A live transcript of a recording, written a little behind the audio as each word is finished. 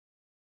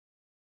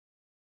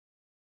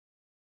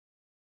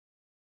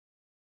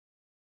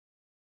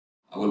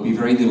I will be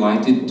very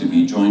delighted to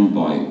be joined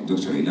by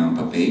Dr. Ilan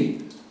Pappe,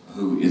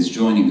 who is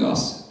joining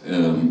us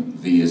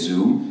via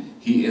Zoom.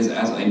 He is,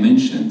 as I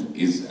mentioned,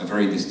 is a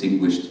very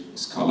distinguished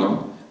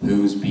scholar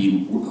whose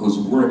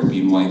work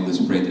been widely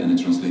spread and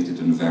translated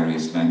in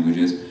various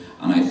languages.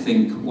 And I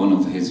think one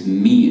of his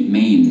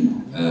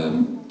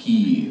main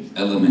key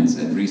elements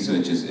and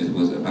researches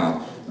was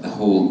about the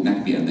whole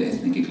Nakba and the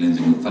ethnic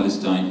cleansing of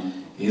Palestine.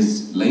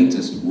 His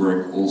latest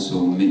work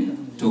also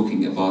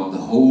talking about the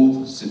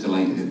whole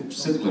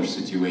settler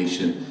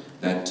situation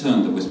that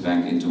turned the West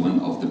Bank into one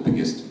of the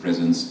biggest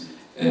presence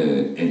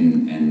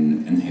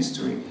in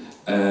history.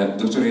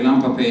 Dr.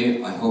 Ilan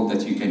Pappe, I hope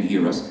that you can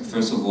hear us.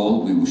 First of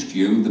all, we wish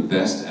you the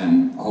best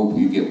and hope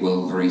you get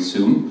well very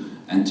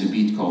soon and to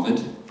beat COVID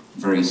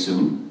very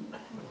soon.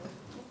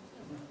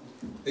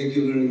 Thank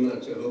you very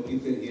much. I hope you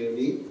can hear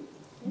me.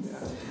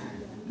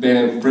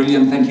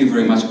 Brilliant, thank you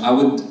very much.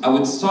 I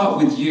would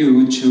start with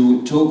you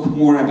to talk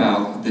more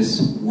about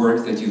this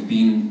work that you've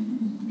been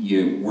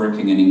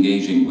working and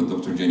engaging with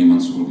Dr. Johnny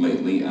Mansour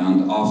lately,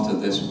 and after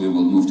this we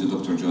will move to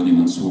Dr. Johnny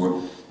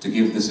Mansour to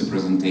give this a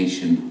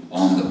presentation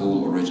on the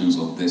whole origins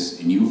of this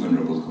in new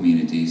vulnerable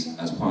communities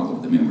as part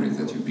of the memories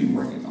that you've been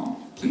working on.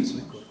 Please.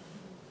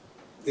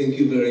 Thank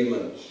you very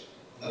much.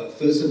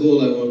 First of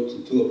all, I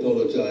want to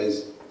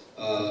apologize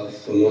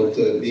for not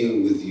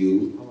being with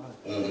you.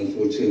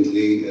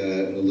 Unfortunately,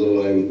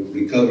 although I'm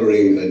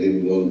recovering, I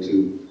didn't want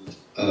to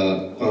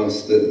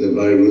pass the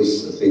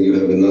virus. I think you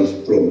have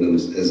enough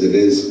problems as it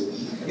is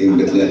in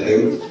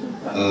Bethlehem.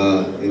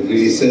 It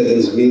really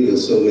saddens me.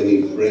 There's so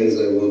many friends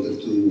I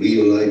wanted to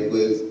reunite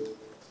with,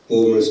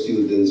 former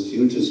students,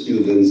 future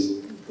students,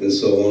 and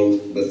so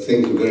on. But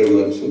thank you very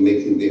much for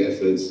making the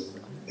efforts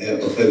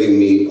of having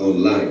me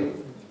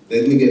online.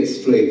 Let me get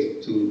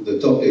straight to the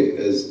topic,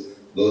 as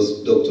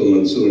both Dr.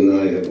 Mansour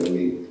and I have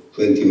only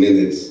 20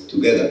 minutes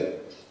together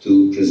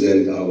to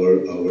present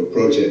our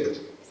project.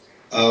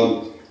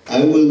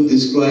 I will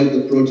describe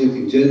the project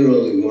in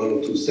general in 1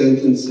 or 2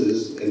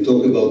 sentences and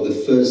talk about the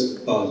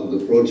first part of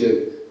the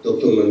project.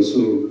 Dr.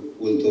 Mansour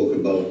will talk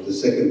about the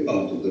second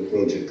part of the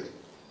project.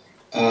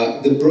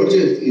 The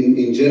project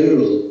in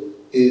general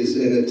is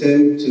an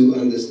attempt to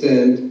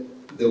understand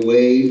the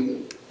way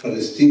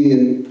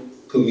Palestinian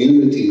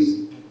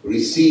communities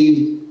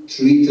received,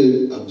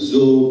 treated,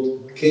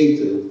 absorbed,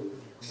 catered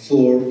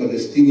for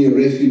Palestinian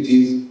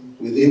refugees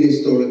within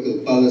historical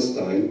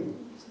Palestine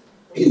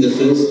in the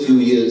first few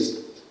years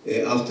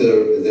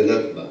after the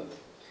Nakba.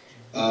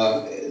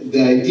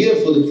 The idea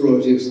for the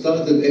project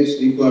started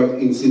actually quite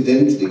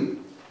incidentally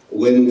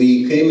when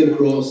we came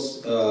across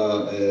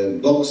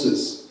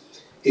boxes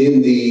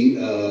in the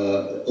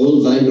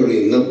old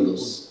library in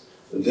Nablus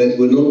that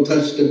were not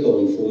touched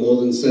upon for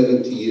more than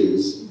 70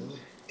 years.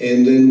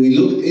 And when we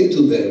looked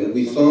into them,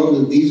 we found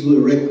that these were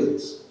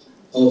records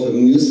of a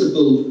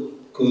municipal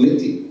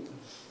committee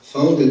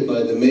founded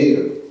by the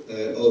mayor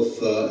of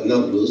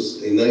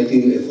Nablus in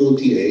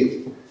 1948,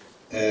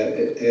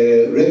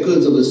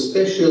 records of a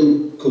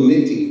special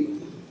committee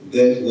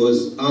that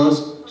was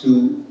asked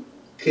to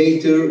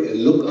cater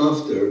and look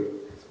after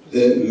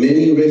the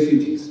many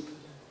refugees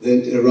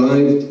that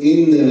arrived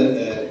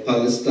in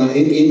Palestine,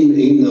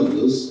 in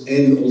Nablus,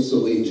 and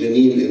also in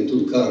Jenin and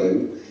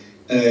Tulkarem,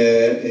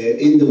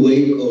 in the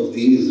wake of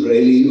the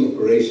Israeli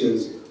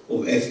operations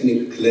of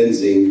ethnic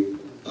cleansing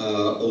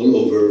all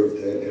over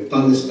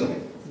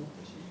Palestine.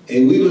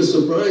 And we were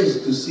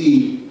surprised to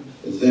see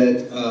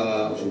that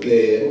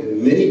the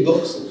many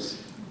boxes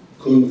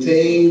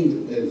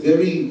contained a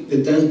very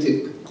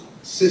pedantic,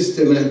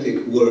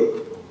 systematic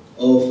work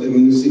of a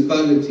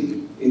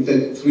municipality, in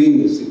fact 3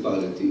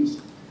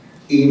 municipalities,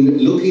 in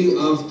looking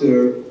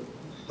after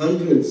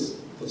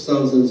hundreds of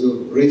thousands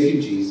of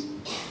refugees.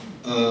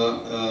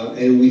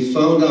 And we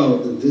found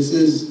out that this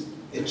is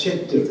a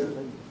chapter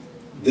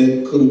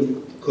that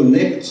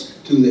connects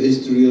to the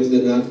history of the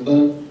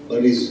Nakba,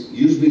 but is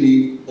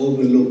usually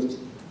overlooked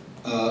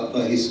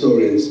by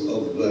historians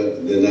of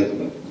the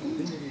Nakba.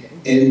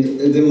 And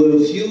there were a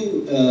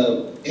few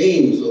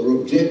aims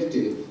or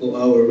objectives for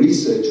our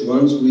research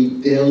once we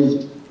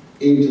delved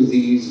into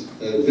these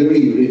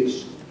very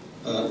rich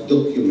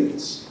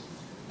documents.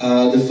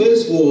 The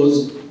first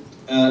was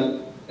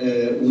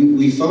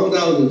we found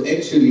out that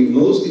actually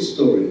most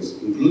historians,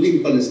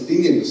 including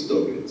Palestinian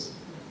historians,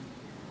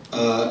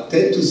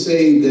 tend to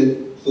say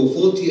that for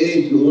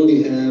 48 you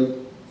only have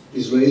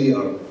Israeli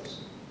archives.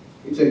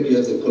 In fact, you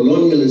have the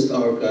colonialist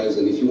archives,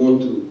 and if you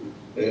want to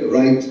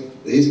write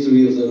the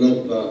history of the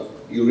Nakba,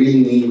 you really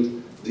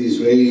need the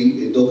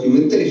Israeli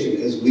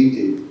documentation, as we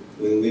did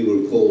when we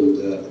were called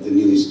the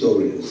new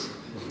historians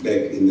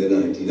back in the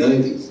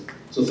 1990s.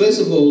 So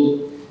first of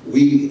all,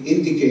 we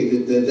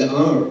indicated that there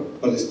are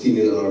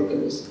Palestinian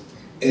archives,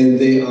 and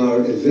they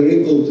are a very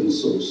important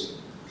source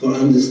for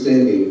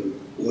understanding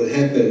what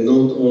happened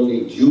not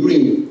only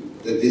during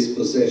the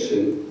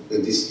dispossession, the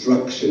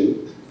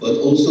destruction, but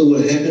also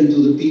what happened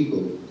to the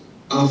people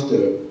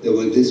after they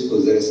were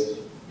dispossessed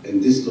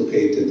and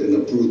dislocated and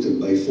uprooted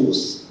by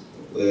force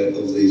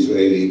of the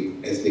Israeli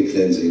ethnic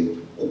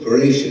cleansing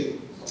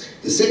operation.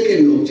 The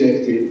second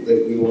objective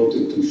that we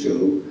wanted to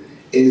show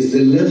is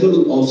the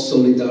level of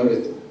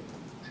solidarity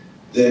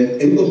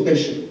and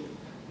compassion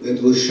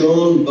that was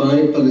shown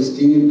by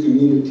Palestinian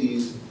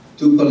communities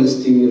to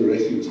Palestinian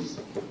refugees.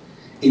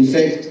 In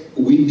fact,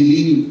 we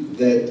believe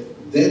that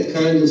that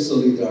kind of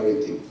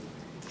solidarity,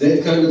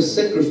 that kind of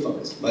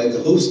sacrifice by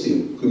the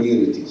hosting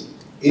communities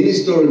in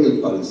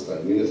historical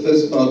Palestine, in the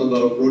first part of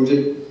our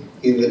project,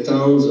 in the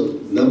towns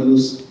of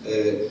Nablus,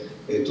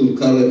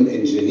 Tulkarem,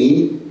 and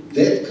Jenin,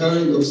 that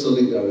kind of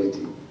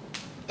solidarity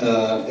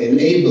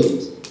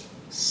enabled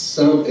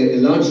a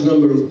large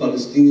number of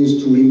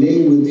Palestinians to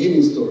remain within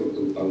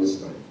historical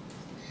Palestine.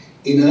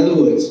 In other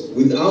words,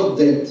 without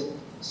that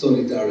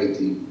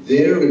solidarity,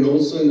 there and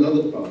also in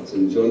other parts,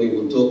 and Johnny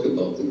will talk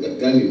about the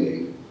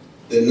Galilee,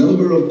 the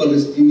number of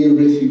Palestinian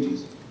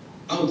refugees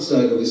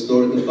outside of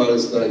historical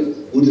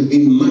Palestine would have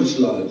been much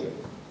larger,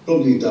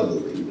 probably double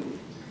even,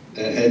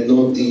 had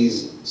not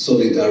these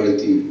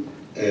solidarity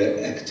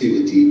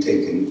activity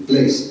taken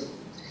place.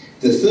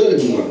 The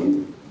third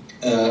one,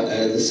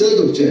 the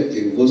third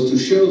objective was to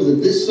show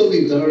that this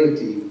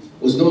solidarity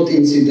was not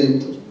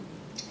incidental.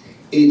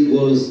 It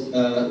was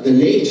the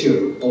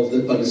nature of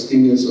the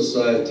Palestinian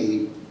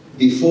society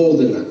before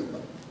the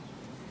Nakba.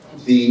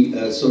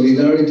 The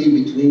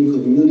solidarity between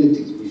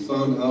communities, we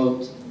found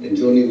out, and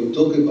Johnny will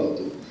talk about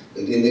it,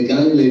 that in the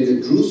Galilee, the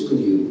Druze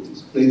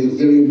communities played a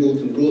very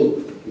important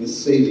role in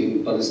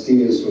saving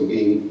Palestinians from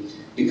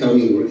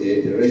becoming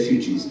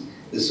refugees.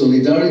 The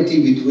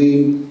solidarity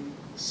between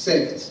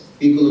sects,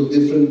 people of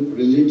different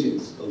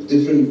religions, of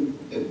different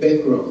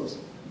backgrounds,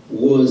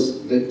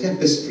 was the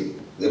tapestry,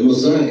 the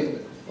mosaic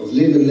of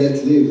live and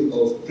let live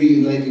of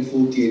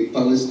pre-1948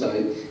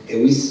 Palestine,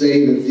 and we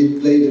say that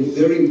it played a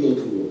very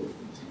important role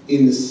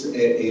in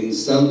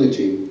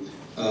salvaging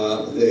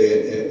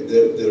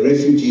the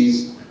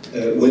refugees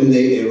when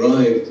they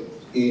arrived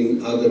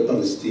in other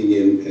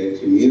Palestinian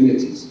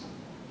communities.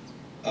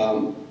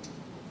 And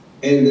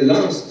the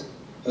last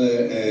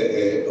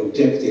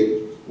objective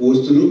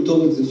was to look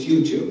towards the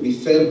future. We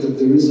felt that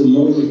there is a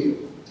model here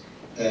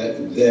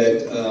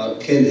that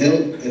can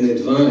help and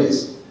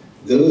advise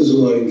those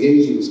who are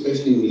engaging,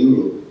 especially in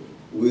Europe,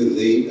 with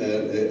the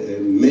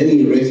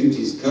many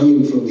refugees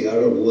coming from the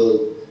Arab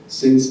world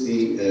since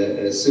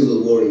the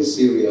civil war in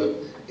Syria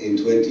in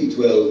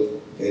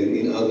 2012 and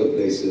in other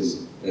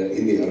places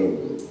in the Arab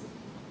world.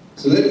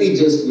 So let me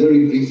just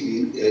very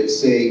briefly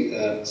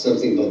say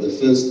something about the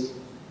first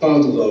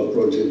part of our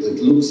project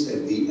that looks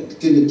at the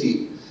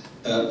activity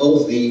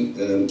of the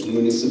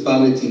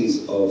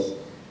municipalities of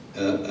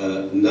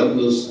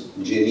Nablus,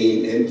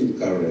 Jenin, and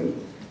Tulkarem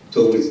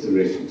towards the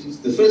refugees.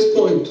 The first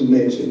point to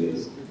mention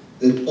is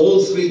that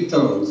all three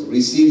towns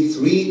received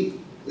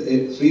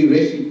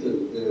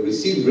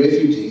received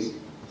refugees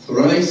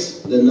thrice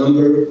the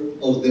number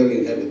of their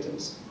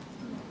inhabitants,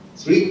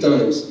 3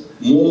 times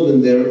more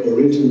than their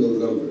original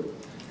number.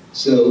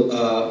 So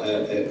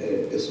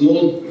a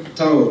small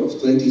town of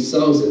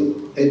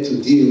 20,000 had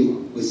to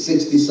deal with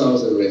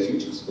 60,000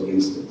 refugees, for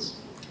instance.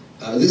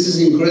 This is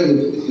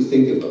incredible if you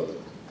think about it.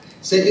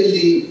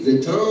 Secondly,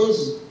 the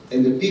towns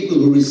and the people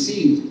who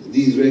received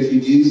these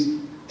refugees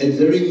had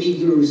very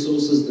meager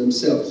resources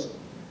themselves.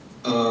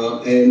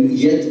 And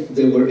yet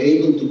they were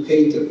able to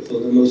cater for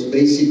the most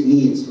basic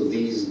needs for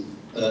these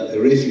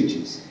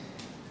refugees.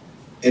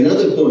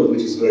 Another point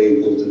which is very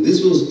important,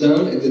 this was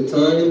done at the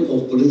time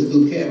of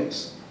political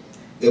chaos.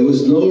 There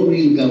was no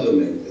real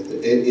government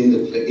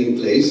in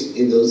place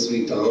in those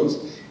 3 towns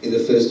in the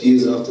first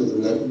years after the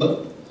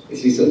Nakba,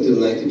 at least until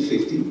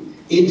 1950.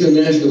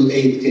 International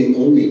aid came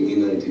only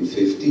in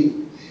 1950,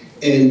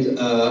 and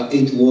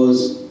it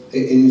was,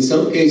 in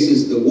some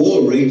cases, the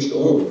war raged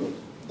on,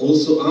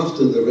 also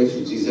after the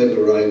refugees had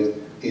arrived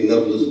in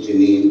Nablus,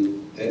 Jenin,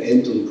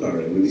 and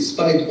Tulkarem. And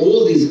despite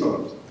all these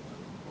hard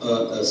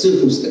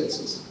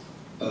circumstances,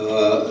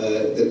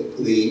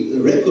 the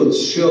records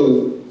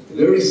show a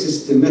very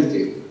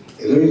systematic,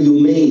 a very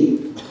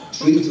humane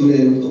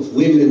treatment of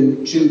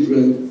women,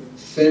 children,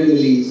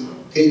 families,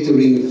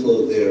 catering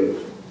for their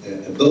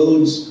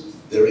abodes,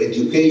 their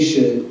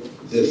education,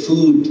 their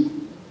food,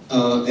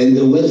 and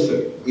their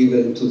welfare,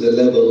 even to the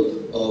level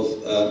of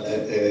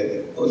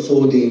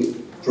affording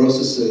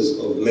processes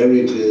of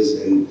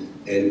marriages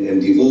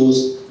and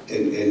divorce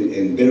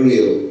and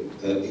burial,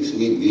 if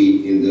need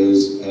be, in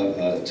those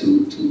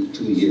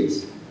 2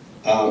 years.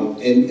 And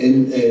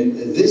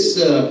this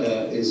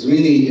is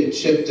really a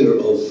chapter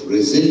of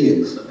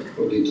resilience.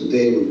 Probably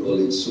today we'll call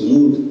it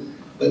sumud,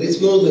 but it's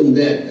more than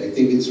that. I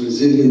think it's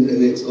resilient,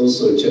 and it's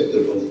also a chapter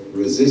of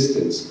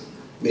resistance.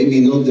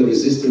 Maybe not the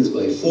resistance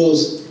by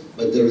force,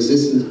 but the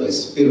resistance by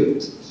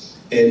spirit.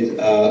 And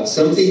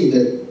something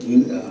that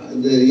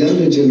the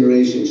younger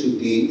generation should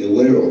be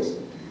aware of,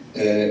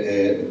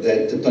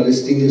 that the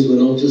Palestinians were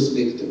not just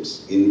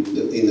victims in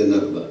the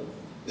Nakba.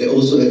 They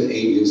also had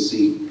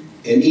agency,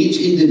 and each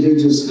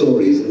individual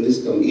stories, and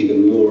this comes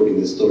even more in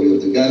the story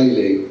of the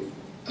Galilee,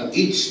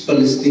 each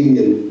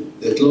Palestinian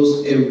that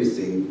lost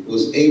everything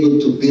was able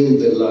to build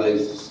their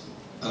lives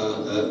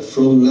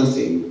from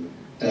nothing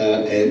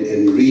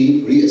and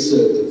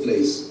reassert the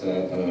place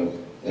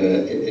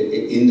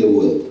in the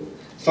world.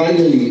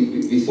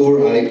 Finally,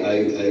 before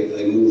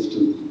I move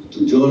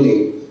to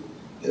Johnny,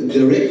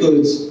 the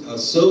records are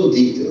so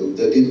detailed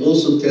that it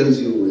also tells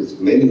you, as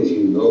many of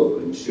you know,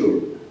 I'm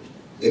sure,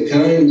 the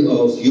kind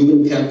of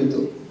human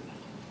capital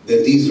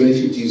that these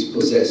refugees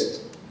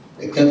possessed,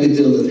 a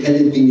capital that had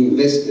it been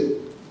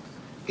invested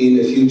in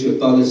a future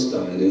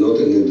Palestine and not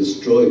in a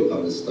destroyed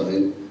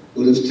Palestine,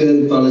 would have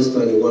turned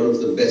Palestine into one of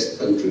the best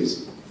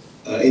countries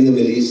in the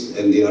Middle East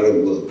and the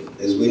Arab world.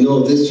 As we know,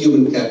 this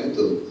human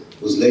capital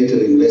was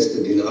later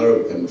invested in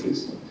Arab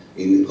countries,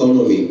 in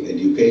economy,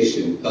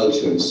 education,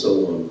 culture, and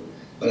so on.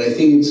 But I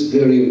think it's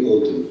very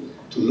important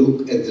to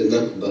look at the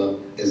Nakba,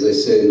 as I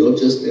said, not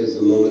just as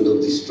a moment of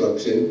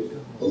destruction,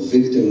 of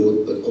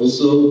victimhood, but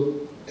also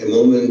a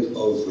moment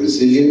of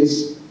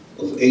resilience,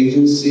 of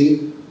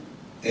agency,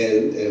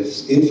 and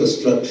as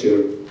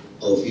infrastructure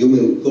of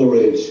human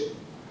courage,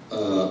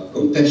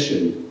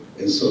 compassion,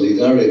 and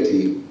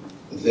solidarity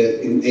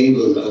that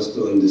enabled us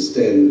to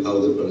understand how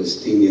the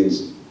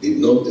Palestinians did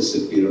not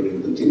disappear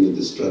and continue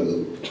the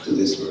struggle to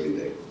this very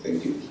day.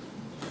 Thank you.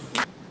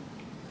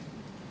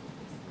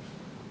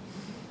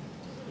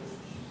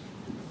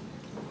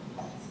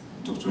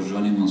 Dr.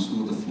 Johnny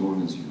Mansour, the floor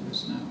is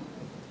yours now,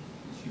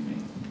 if you may.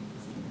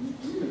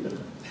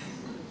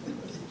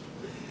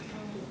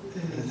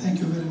 Thank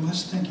you very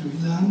much. Thank you,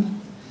 Ilan.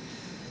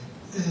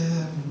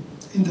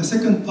 In the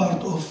second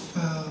part of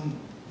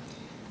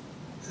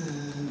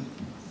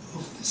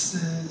this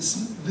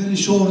very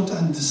short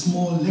and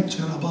small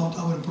lecture about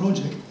our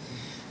project,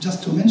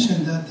 just to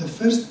mention that the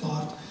first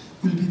part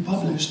will be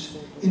published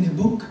in a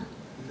book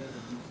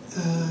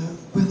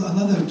with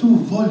another 2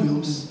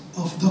 volumes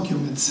of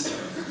documents.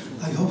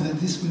 I hope that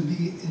this will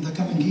be in the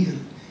coming year,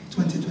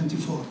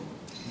 2024.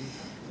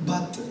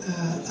 But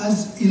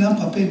as Ilan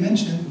Pappe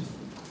mentioned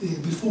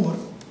before,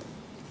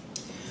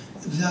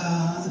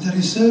 the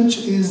research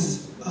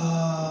is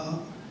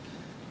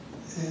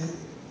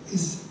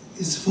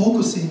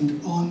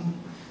focusing on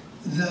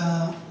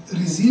the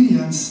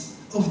resilience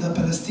of the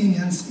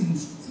Palestinians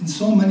in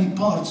so many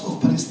parts of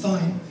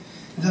Palestine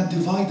that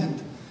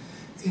divided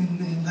in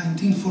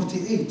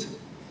 1948.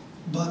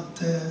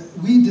 But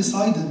we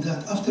decided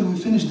that after we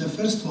finished the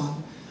first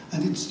one,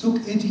 and it took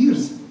 8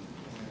 years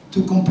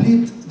to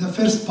complete the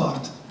first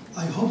part.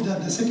 I hope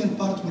that the second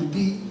part will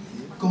be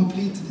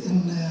completed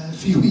in a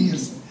few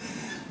years.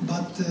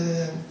 But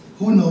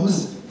who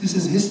knows, this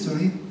is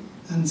history,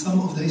 and some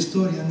of the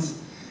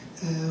historians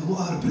who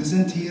are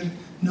present here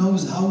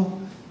knows how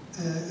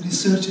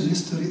research in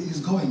history is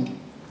going.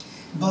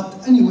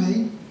 But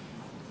anyway,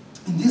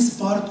 in this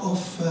part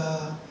of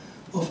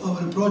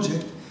our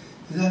project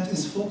that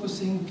is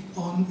focusing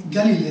on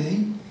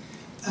Galilee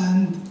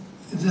and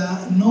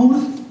the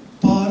north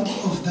part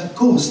of the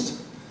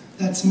coast,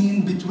 that's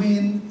mean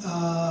between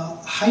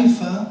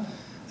Haifa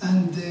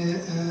and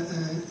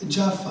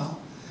Jaffa.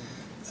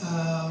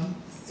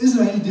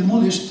 Israel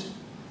demolished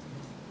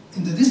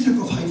in the district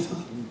of Haifa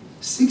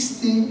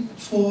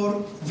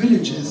 64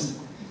 villages,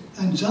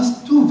 and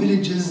just 2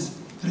 villages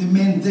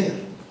remained there.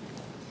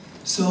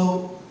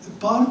 So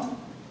part,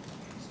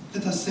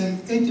 let us say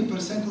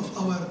 80% of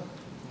our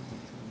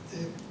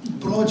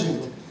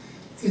project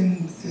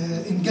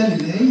in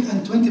Galilee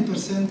and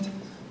 20%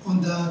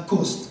 on the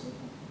coast.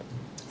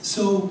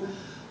 So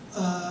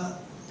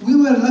we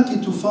were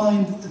lucky to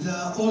find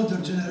the older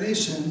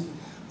generation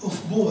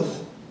of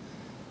both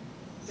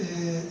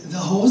the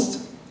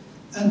host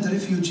and the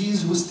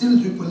refugees who still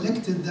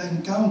recollected the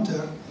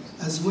encounter,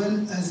 as well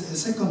as a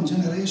second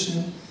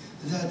generation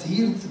that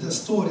heard the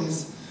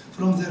stories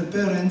from their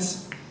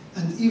parents,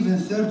 and even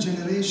third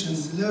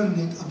generations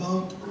learning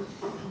about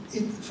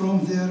it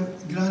from their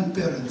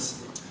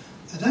grandparents.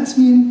 That's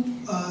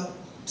mean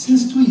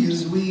since 2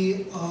 years,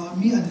 me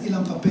and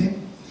Ilan Pappe,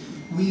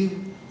 we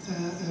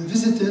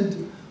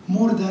visited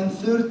more than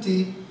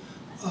 30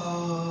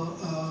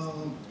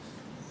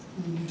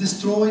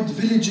 destroyed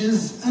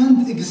villages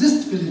and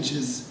exist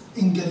villages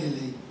in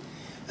Galilee.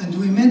 And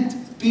we met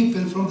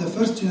people from the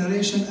first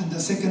generation and the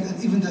second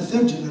and even the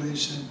third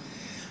generation.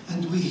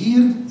 And we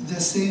hear the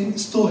same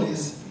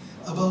stories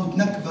about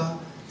Nakba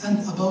and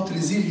about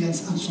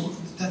resilience, and so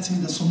that's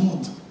in the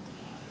Sumud.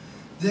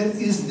 There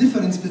is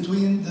difference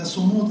between the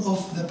Sumud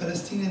of the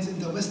Palestinians in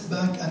the West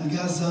Bank and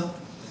Gaza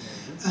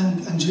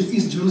and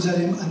East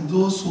Jerusalem, and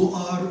those who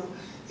are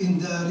in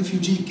the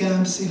refugee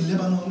camps in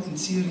Lebanon, in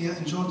Syria,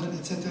 in Jordan,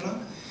 etc.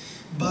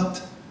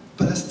 But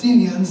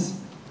Palestinians,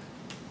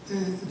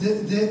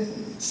 they're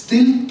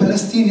still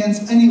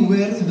Palestinians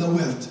anywhere in the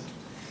world.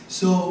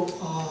 So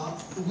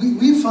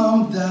we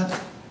found that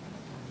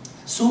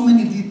so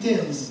many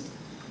details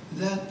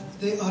that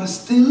they are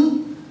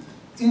still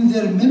in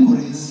their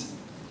memories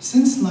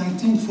since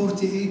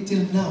 1948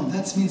 till now.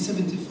 That means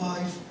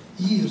 75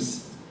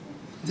 years.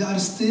 They are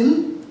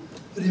still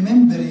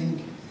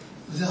remembering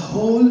the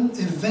whole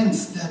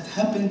events that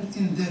happened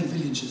in their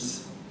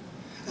villages.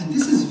 And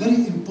this is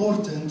very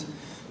important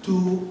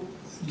to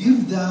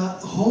give the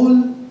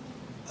whole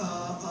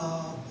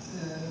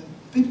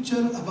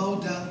picture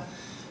about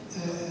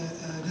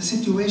the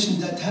situation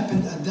that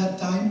happened at that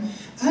time,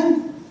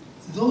 and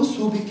those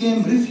who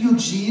became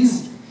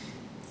refugees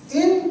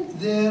in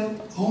their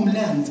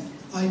homeland.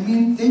 I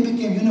mean, they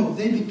became,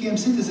 they became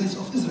citizens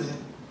of Israel.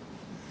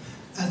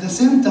 At the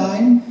same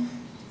time,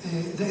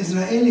 the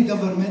Israeli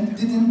government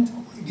didn't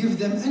give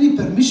them any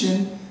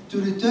permission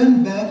to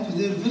return back to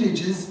their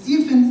villages,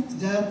 even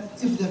that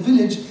if the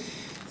village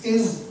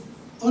is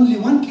only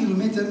 1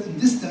 kilometer in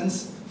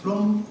distance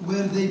from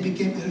where they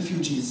became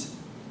refugees.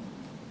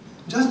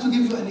 Just to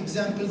give you an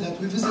example, that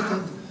we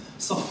visited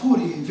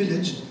Safuri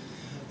village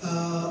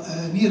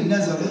near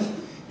Nazareth,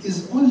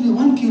 is only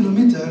 1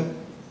 kilometer,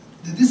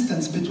 the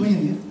distance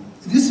between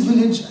this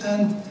village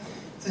and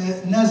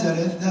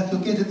Nazareth, that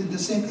located in the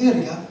same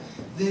area.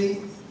 They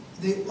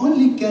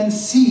only can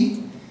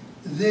see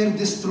their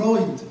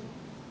destroyed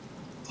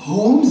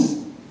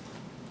homes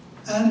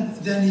and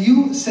the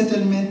new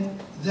settlement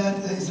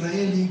that the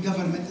Israeli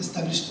government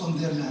established on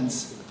their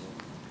lands.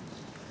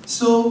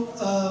 So,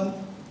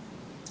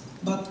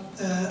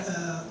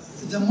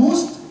 the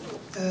most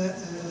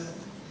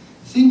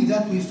thing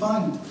that we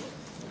find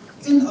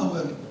in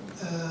our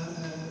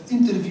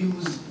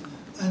interviews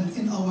and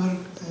in our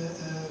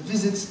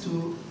visits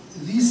to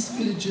these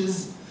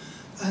villages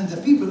and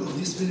the people of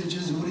these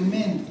villages who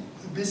remained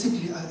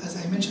basically, as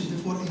I mentioned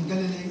before, in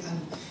Galilee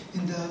and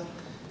in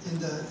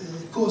the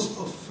coast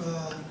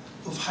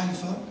of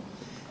Haifa,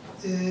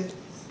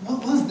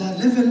 what was the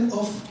level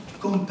of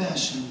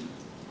compassion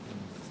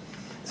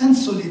and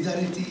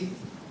solidarity,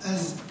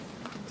 as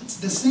it's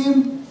the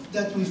same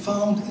that we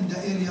found in the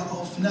area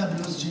of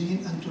Nablus,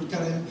 Jenin, and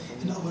Tulkarem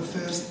in our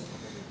first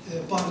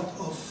part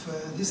of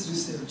this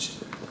research.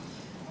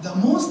 The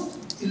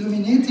most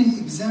illuminating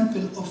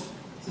example of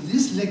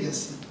this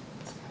legacy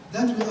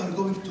that we are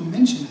going to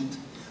mention it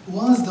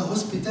was the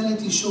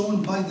hospitality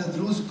shown by the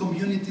Druze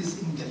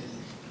communities in Galilee.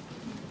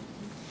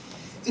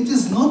 It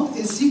is not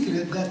a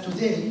secret that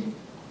today,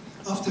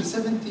 after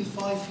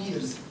 75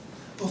 years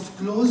of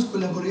close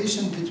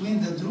collaboration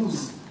between the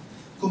Druze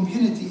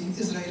community in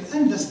Israel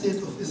and the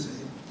State of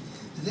Israel,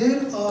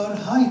 there are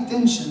high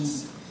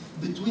tensions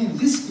between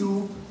this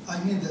group, I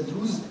mean the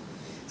Druze,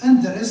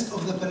 and the rest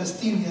of the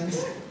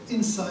Palestinians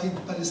inside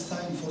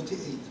Palestine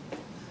 48.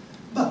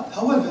 But,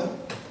 however,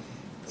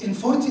 in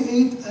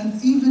 48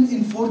 and even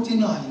in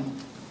 49,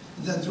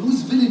 the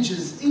Druze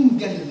villages in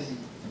Galilee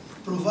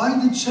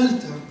provided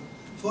shelter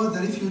for the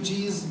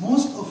refugees,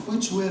 most of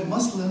which were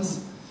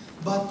Muslims,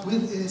 but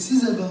with a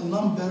sizable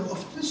number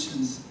of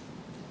Christians.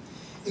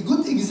 A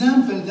good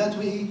example that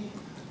we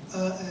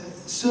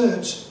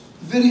searched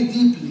very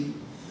deeply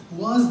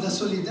was the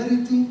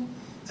solidarity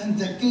and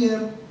the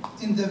care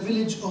in the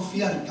village of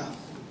Yarka.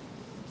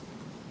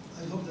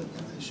 I hope that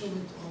I show it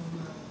on.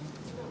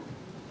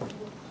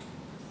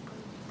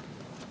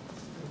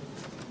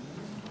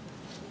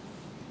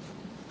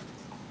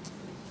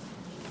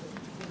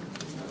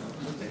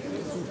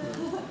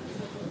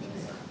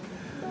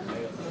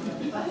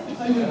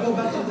 I will go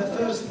back to the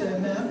first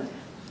map.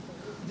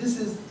 This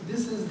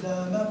is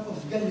the map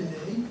of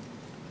Galilee,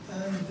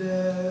 and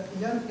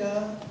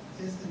Yarka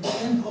is at the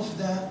end of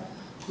the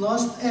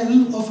last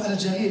L of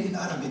Al-Jalil in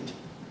Arabic.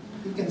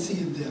 You can see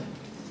it there.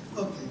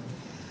 Okay.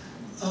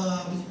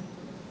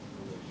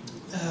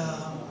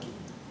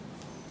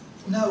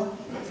 Now,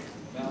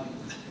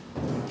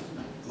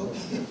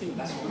 okay.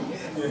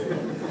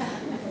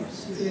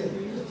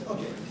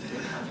 Okay.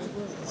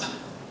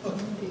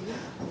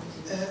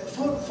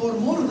 For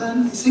more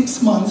than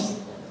 6 months,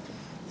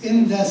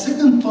 in the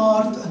second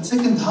part and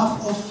second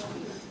half of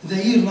the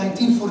year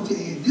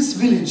 1948, this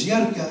village,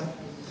 Yarka,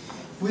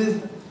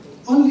 with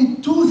only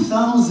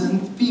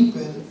 2,000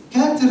 people,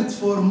 catered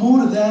for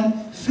more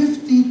than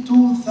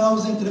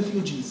 52,000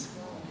 refugees.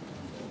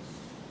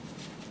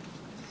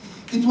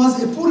 It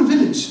was a poor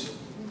village.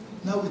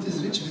 Now it is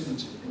a rich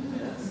village.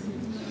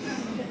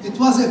 It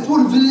was a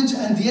poor village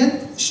and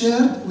yet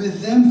shared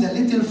with them the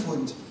little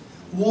food,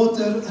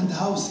 water and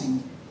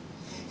housing.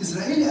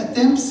 Israeli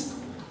attempts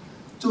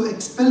to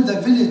expel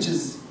the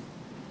villages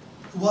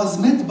was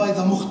met by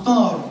the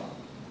Mukhtar,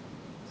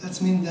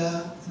 that means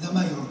the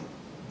mayor,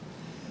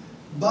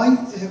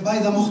 by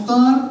the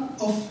Mukhtar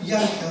of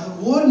Yarka,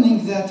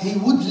 warning that he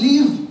would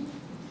leave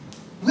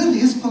with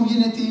his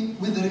community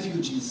with the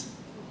refugees.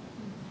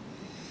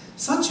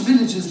 Such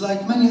villages,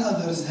 like many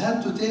others,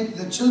 had to take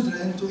the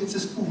children to its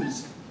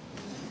schools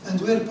and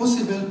where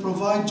possible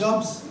provide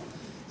jobs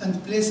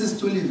and places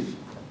to live.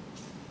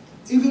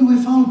 Even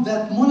we found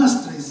that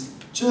monasteries,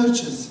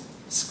 churches,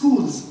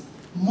 schools,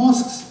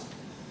 mosques,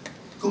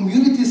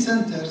 community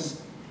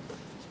centers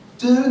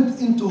turned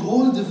into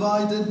halls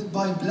divided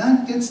by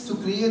blankets to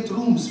create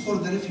rooms for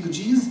the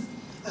refugees,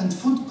 and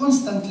food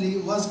constantly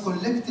was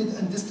collected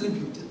and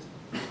distributed.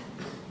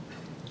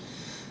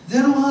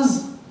 There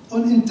was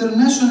on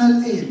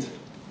international aid.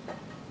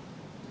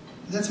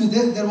 That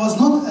means there was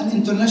not an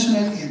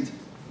international aid,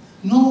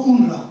 no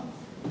UNRWA,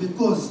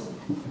 because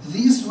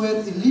these were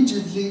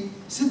allegedly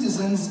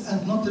citizens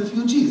and not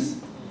refugees.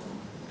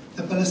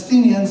 The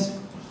Palestinians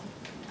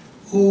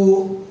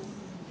who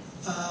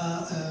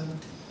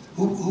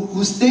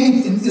who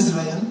stayed in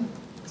Israel,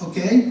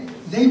 okay?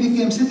 They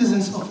became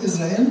citizens of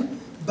Israel,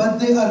 but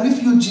they are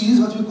refugees,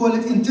 what we call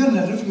it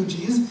internal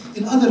refugees,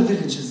 in other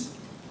villages.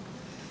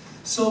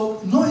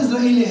 So no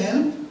Israeli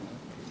help,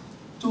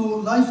 to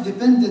life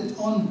depended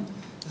on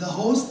the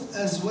host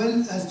as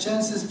well as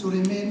chances to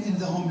remain in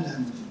the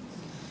homeland.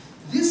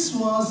 This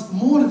was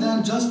more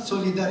than just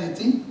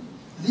solidarity.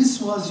 This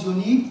was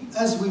unique,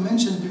 as we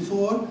mentioned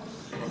before.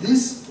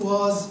 This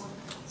was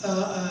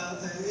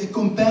a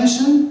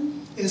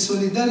compassion, a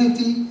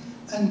solidarity,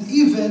 and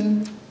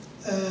even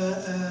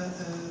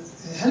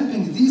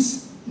helping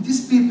these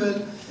people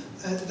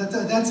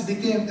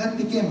that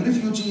became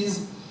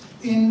refugees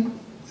in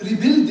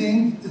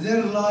rebuilding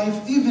their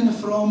life even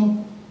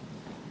from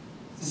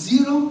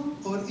zero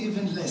or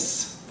even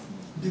less,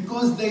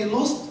 because they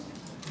lost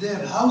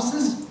their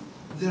houses,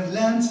 their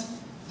lands,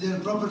 their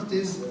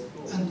properties,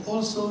 and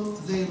also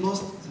they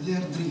lost their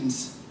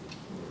dreams.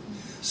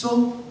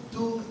 So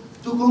to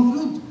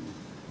conclude,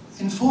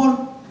 in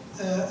 4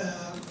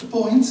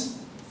 points,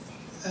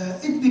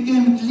 it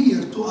became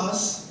clear to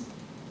us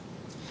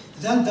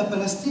that the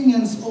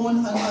Palestinians own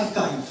an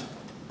archive.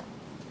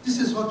 This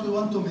is what we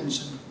want to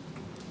mention.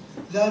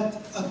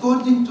 That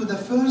according to the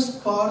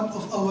first part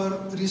of our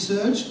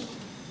research,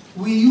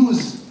 we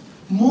use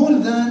more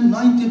than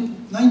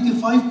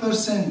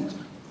 95%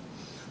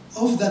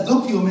 of the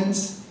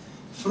documents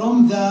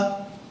from the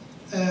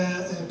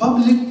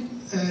public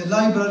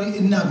library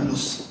in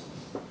Nablus.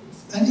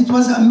 And it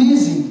was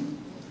amazing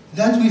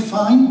that we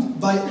find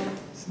by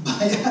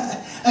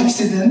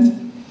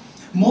accident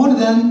more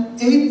than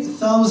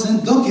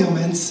 8,000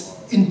 documents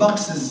in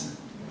boxes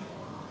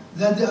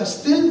that they are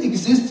still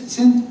exist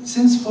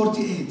since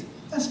 48.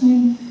 That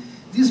means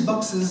these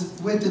boxes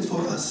waited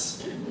for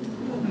us.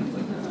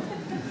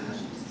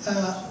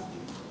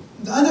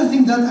 The other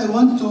thing that I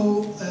want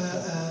to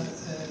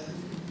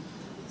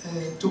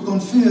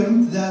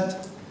confirm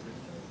that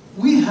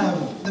we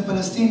have, the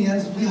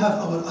Palestinians, we have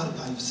our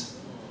archives.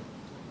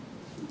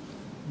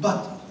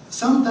 But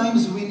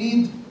sometimes we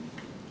need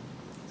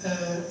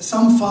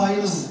some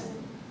files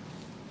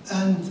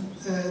and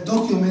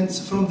documents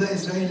from the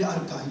Israeli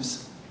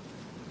archives.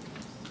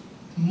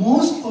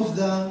 Most of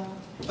the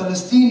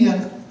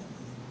Palestinian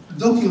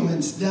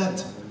documents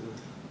that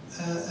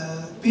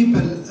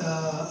people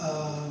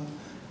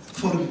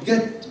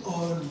forget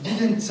or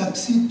didn't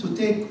succeed to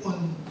take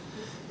on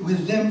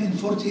with them in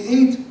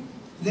 48,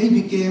 they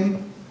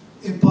became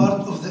a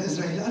part of the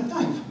Israeli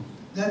archive.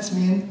 That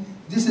means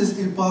this is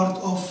a part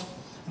of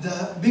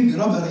the big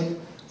robbery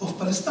of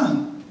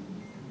Palestine.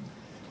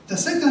 The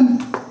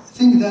second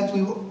thing that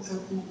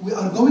we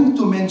are going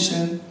to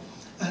mention,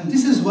 and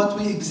this is what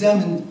we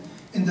examined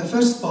in the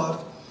first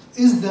part,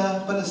 is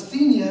the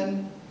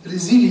Palestinian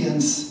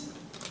resilience,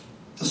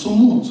 the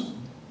sumud.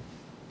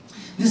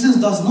 This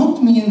does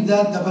not mean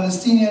that the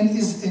Palestinian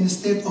is in a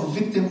state of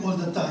victim all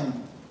the time,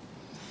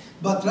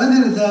 but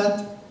rather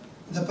that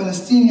the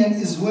Palestinian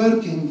is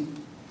working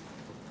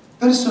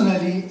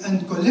personally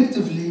and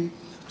collectively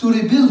to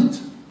rebuild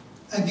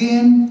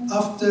again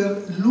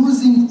after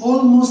losing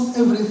almost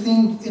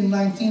everything in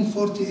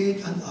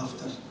 1948 and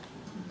after.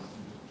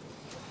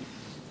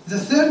 The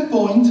third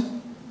point,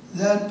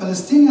 that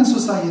Palestinian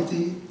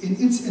society in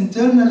its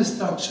internal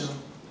structure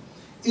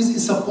is a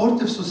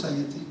supportive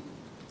society,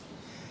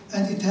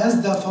 and it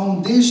has the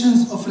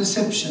foundations of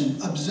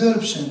reception,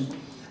 absorption,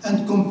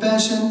 and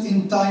compassion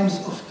in times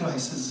of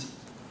crisis.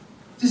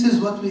 This is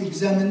what we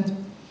examined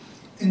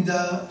in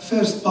the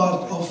first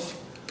part of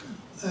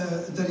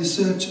the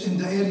research in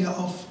the area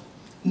of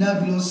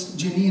Nablus,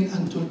 Jenin,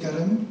 and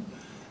Tulkarem.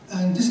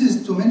 And this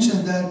is to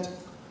mention that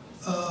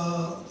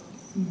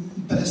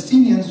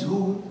Palestinians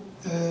who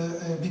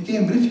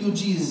became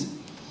refugees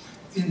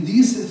in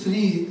these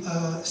 3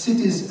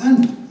 cities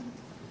and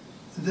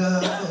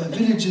the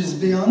villages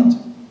beyond,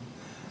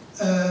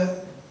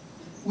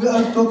 we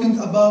are talking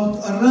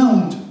about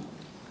around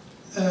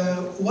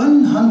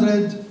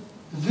 100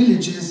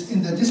 villages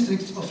in the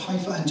districts of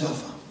Haifa and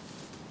Jaffa,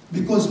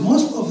 because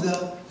most of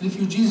the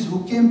refugees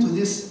who came to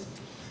these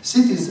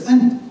cities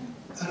and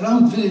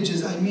around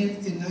villages, I mean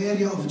in the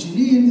area of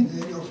Jenin, in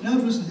the area of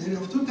Nablus, in the area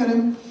of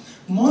Tulkarem,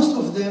 most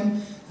of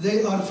them,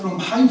 they are from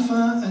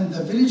Haifa and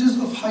the villages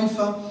of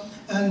Haifa,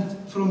 and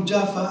from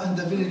Jaffa and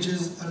the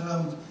villages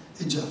around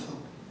Jaffa.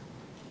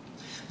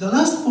 The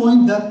last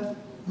point that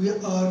we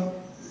are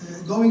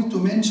going to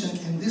mention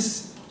in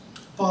this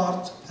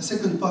part, the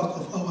second part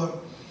of our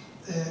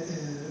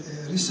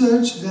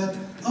research, that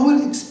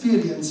our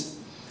experience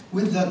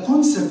with the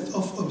concept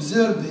of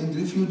observing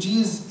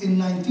refugees in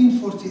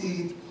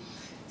 1948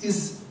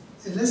 is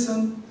a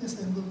lesson. Yes,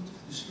 I'm going to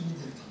finish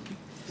immediately.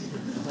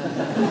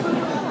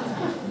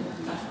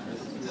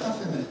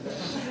 Half a minute.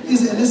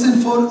 Is a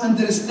lesson for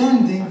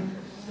understanding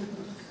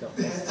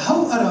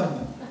how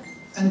Arab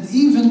and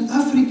even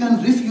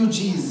African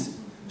refugees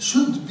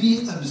should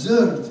be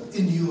observed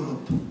in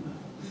Europe.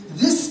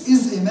 This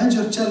is a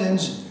major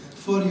challenge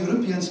for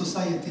European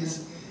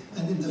societies,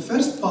 and in the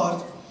first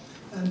part,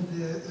 and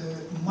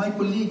my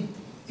colleague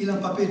Ilan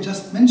Pappe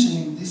just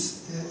mentioning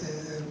this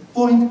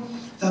point,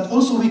 that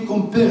also we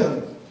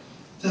compare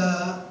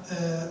the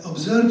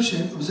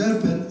observation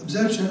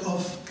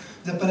of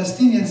the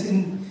Palestinians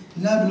in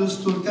Nablus,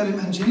 Tulkarem,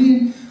 and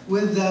Jenin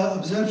with the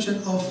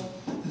observation of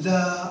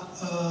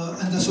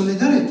and the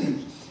solidarity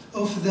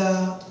of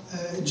the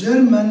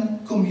German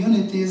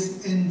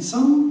communities in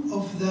some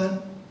of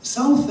the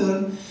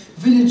southern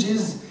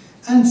villages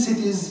and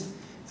cities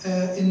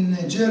in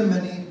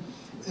Germany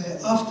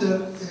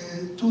after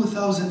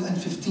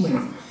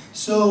 2015.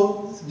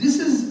 So this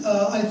is,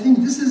 I think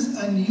this is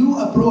a new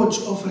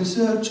approach of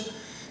research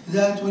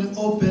that will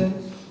open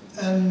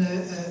a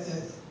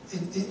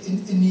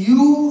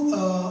new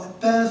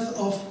path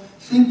of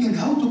thinking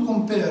how to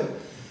compare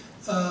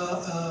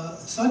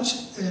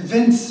such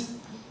events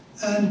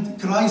and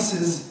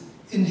crises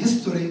in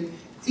history,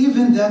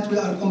 even that we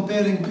are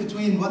comparing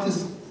between what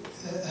is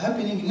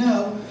happening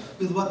now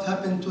with what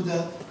happened to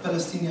the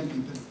Palestinian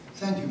people.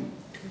 Thank you.